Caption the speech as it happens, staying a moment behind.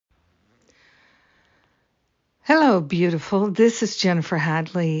Hello, beautiful. This is Jennifer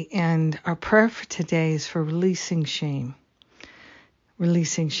Hadley, and our prayer for today is for releasing shame.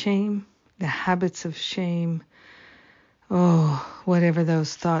 Releasing shame, the habits of shame. Whatever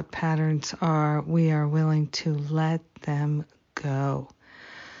those thought patterns are, we are willing to let them go.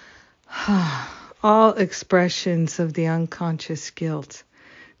 All expressions of the unconscious guilt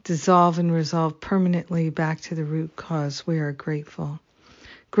dissolve and resolve permanently back to the root cause. We are grateful.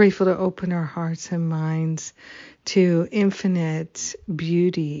 Grateful to open our hearts and minds to infinite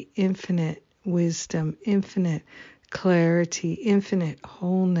beauty, infinite wisdom, infinite clarity, infinite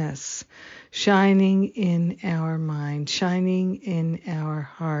wholeness, shining in our mind, shining in our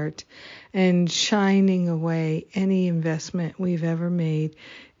heart, and shining away any investment we've ever made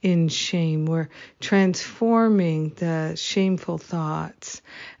in shame. We're transforming the shameful thoughts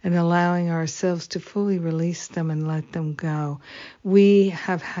and allowing ourselves to fully release them and let them go. We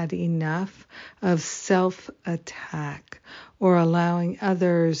have had enough of self-attack or allowing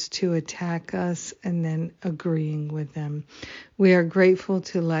others to attack us and then agreeing with them. We are grateful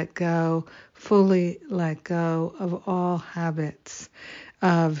to let go, fully let go of all habits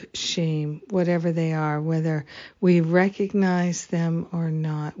of shame, whatever they are, whether we recognize them or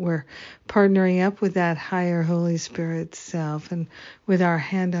not. We're partnering up with that higher Holy Spirit self, and with our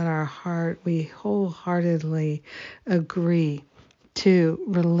hand on our heart, we wholeheartedly agree to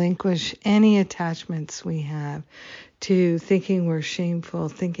relinquish any attachments we have to thinking we're shameful,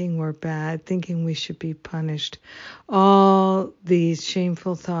 thinking we're bad, thinking we should be punished. All these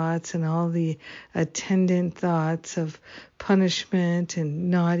shameful thoughts and all the attendant thoughts of punishment and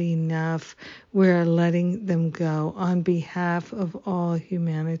not enough, we're letting them go on behalf of all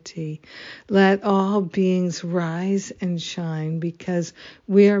humanity. Let all beings rise and shine because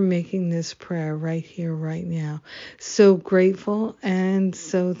we are making this prayer right here, right now. So grateful and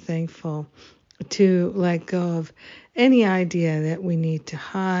so thankful to let go of any idea that we need to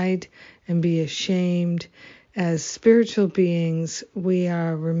hide and be ashamed. As spiritual beings, we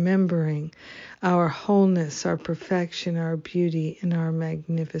are remembering our wholeness, our perfection, our beauty, and our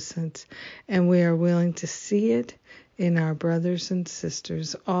magnificence, and we are willing to see it in our brothers and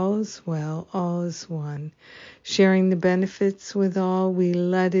sisters. All is well, all is one. Sharing the benefits with all, we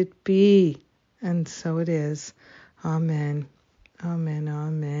let it be, and so it is. Amen. Amen.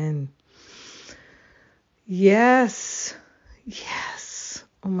 Amen. Yes. Yes.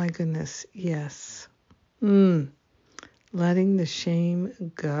 Oh my goodness. Yes. Letting the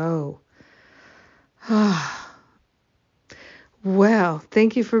shame go. Well,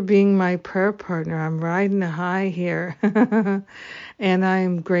 thank you for being my prayer partner. I'm riding a high here. And I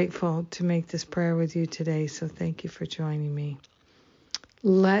am grateful to make this prayer with you today. So thank you for joining me.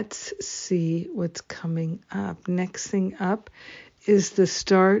 Let's see what's coming up. Next thing up is the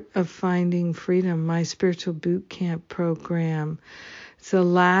start of Finding Freedom, my spiritual boot camp program. It's the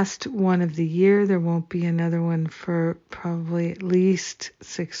last one of the year. There won't be another one for probably at least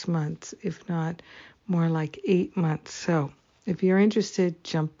 6 months, if not more like 8 months. So if you're interested,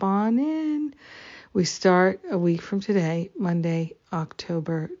 jump on in. We start a week from today, Monday,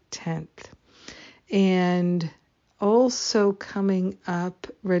 October 10th. And also coming up,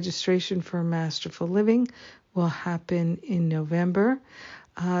 registration for Masterful Living will happen in November.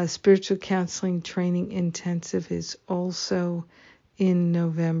 Spiritual Counseling Training Intensive is also in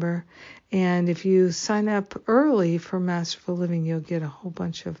November. And if you sign up early for Masterful Living, you'll get a whole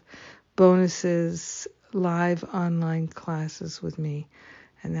bunch of bonuses, live online classes with me.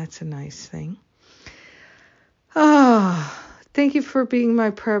 And that's a nice thing. Thank you for being my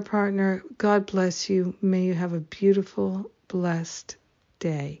prayer partner. God bless you. May you have a beautiful, blessed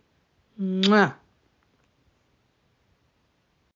day. Mwah.